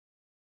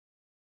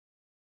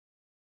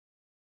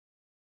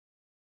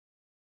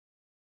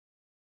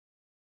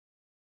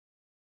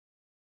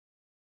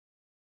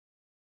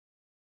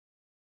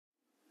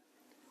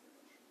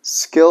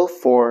Skill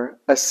 4,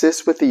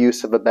 assist with the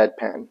use of a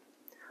bedpan.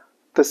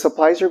 The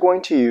supplies you're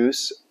going to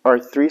use are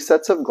 3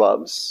 sets of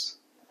gloves,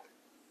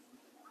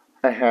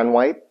 a hand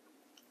wipe,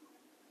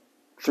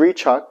 3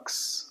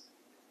 chucks,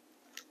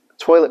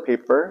 toilet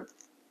paper,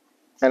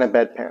 and a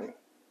bedpan.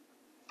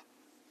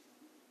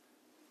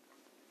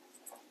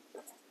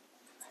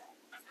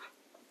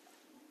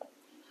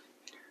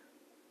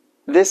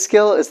 This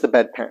skill is the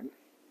bedpan.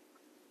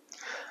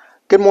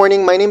 Good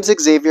morning, my name is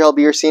Xavier. I'll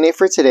be your CNA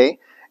for today.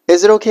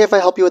 Is it okay if I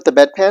help you with the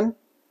bedpan?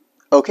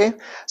 Okay,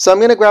 so I'm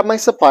going to grab my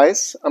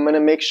supplies. I'm going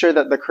to make sure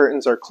that the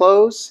curtains are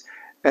closed,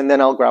 and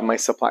then I'll grab my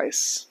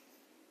supplies.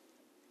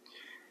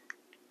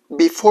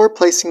 Before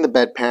placing the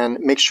bedpan,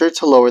 make sure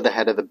to lower the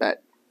head of the bed.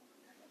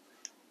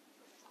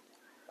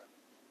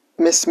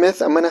 Miss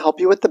Smith, I'm going to help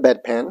you with the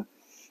bedpan.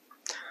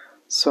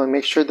 So I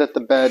make sure that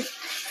the bed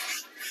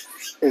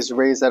is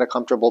raised at a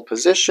comfortable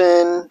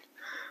position,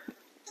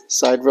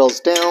 side rails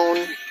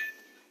down,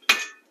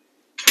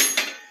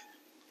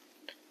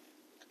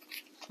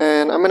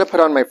 and I'm going to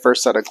put on my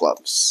first set of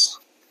gloves.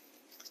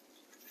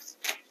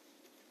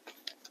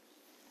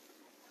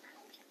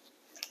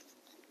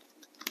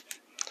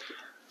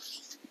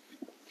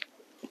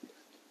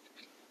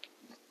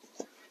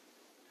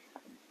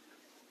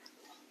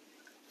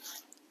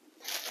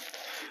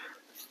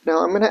 Now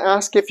I'm going to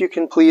ask if you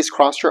can please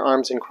cross your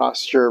arms and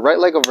cross your right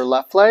leg over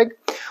left leg.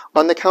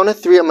 On the count of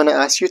 3, I'm going to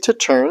ask you to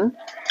turn,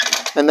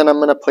 and then I'm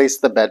going to place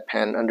the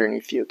bedpan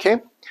underneath you,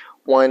 okay?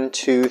 1,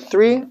 2,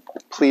 3.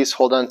 Please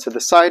hold on to the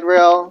side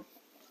rail.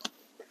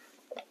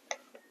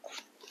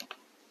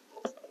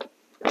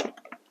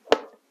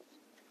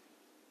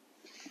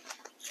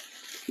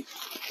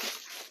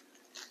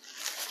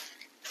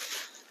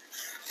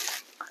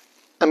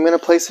 I'm going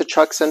to place the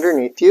chucks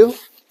underneath you.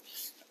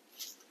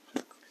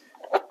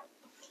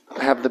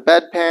 I have the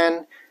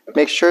bedpan.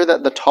 Make sure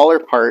that the taller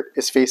part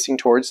is facing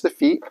towards the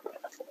feet.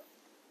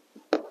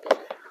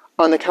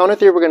 On the count of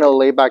 3, we're going to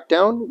lay back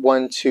down.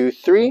 1, 2,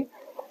 3.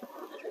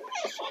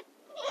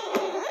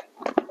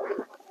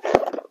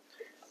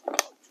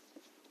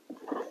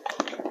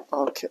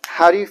 Okay,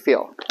 how do you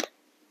feel?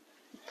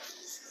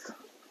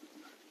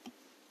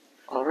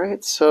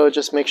 Alright, so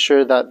just make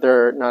sure that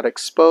they're not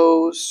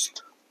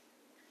exposed.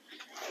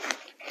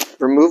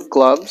 Remove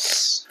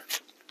gloves.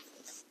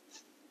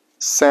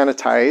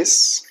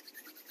 Sanitize.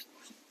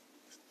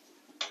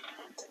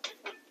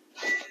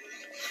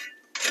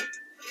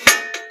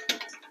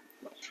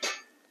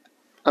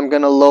 I'm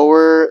going to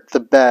lower the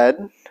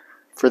bed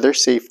for their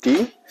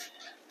safety,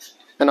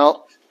 and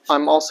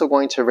I'm also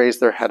going to raise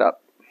their head up.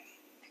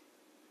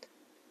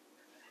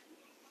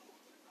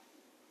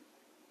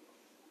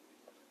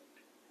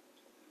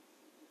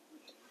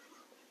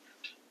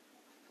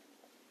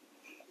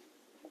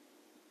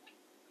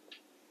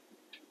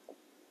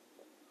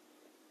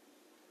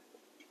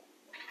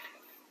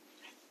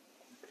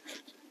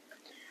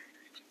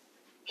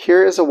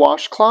 Here is a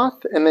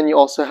washcloth, and then you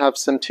also have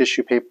some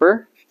tissue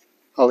paper.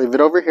 I'll leave it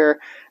over here,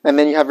 and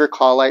then you have your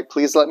call light.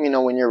 Please let me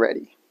know when you're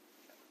ready.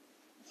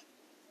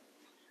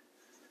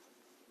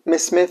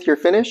 Miss Smith, you're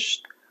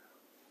finished?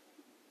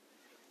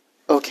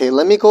 Okay,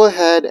 let me go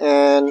ahead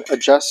and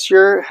adjust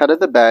your head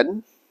of the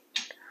bed.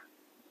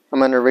 I'm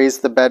going to raise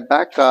the bed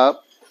back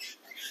up.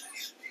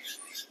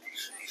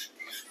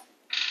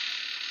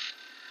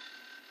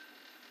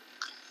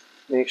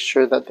 Make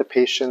sure that the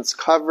patient's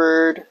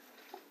covered.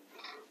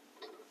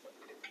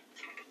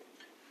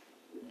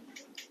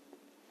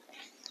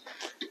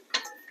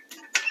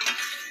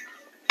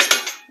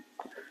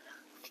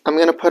 I'm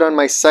going to put on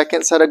my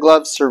second set of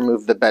gloves to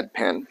remove the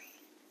bedpan.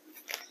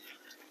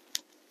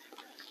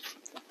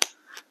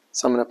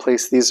 So I'm going to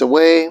place these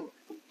away.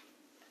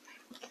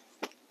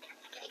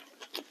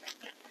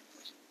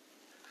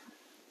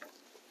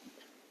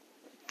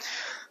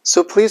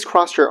 So please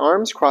cross your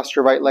arms, cross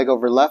your right leg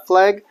over left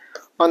leg.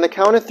 On the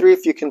count of 3,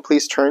 if you can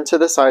please turn to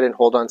the side and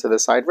hold on to the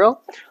side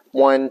rail.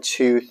 1,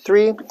 2,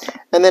 3.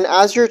 And then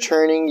as you're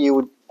turning, you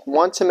would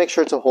want to make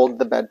sure to hold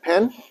the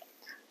bedpan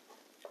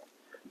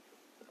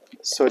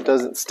so it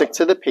doesn't stick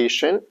to the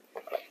patient.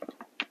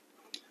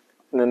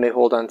 And then they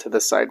hold on to the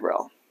side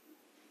rail.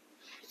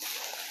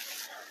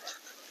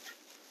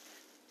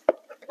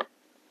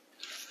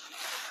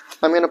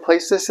 I'm going to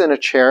place this in a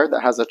chair that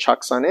has a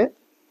chux on it,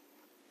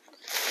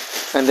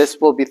 and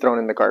this will be thrown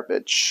in the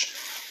garbage.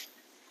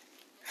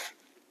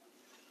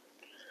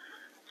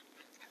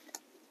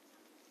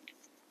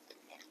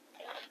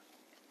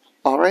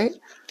 Alright,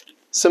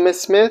 so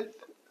Miss Smith,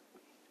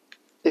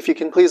 if you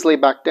can please lay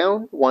back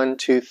down. 1,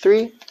 2,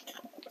 3.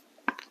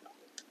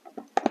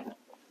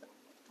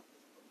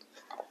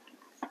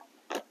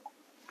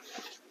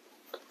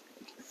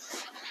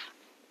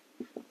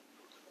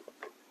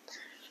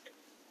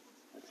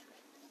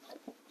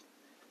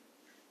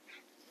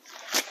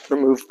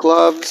 Remove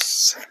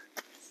gloves,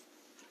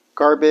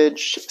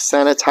 garbage,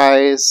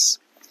 sanitize,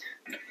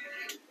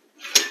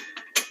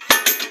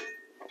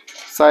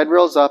 side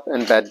rails up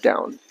and bed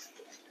down.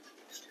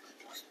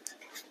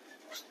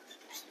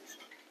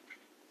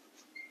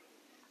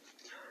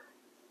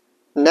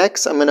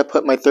 Next, I'm going to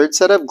put my third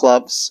set of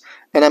gloves,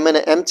 and I'm going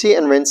to empty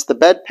and rinse the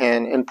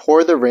bedpan and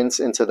pour the rinse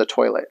into the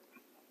toilet.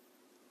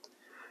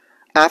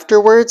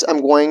 Afterwards,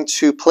 I'm going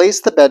to place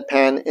the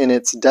bedpan in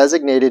its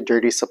designated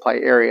dirty supply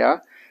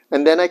area,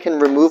 and then I can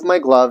remove my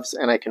gloves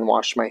and I can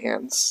wash my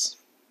hands.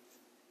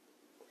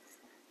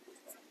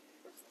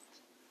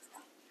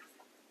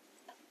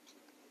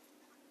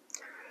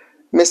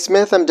 Miss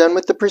Smith, I'm done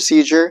with the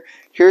procedure.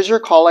 Here's your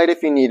call light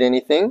if you need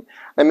anything.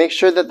 I make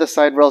sure that the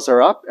side rails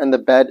are up and the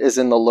bed is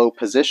in the low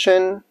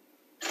position.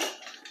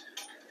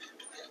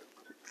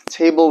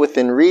 Table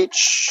within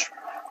reach.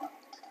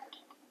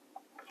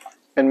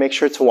 And make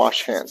sure to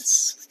wash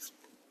hands.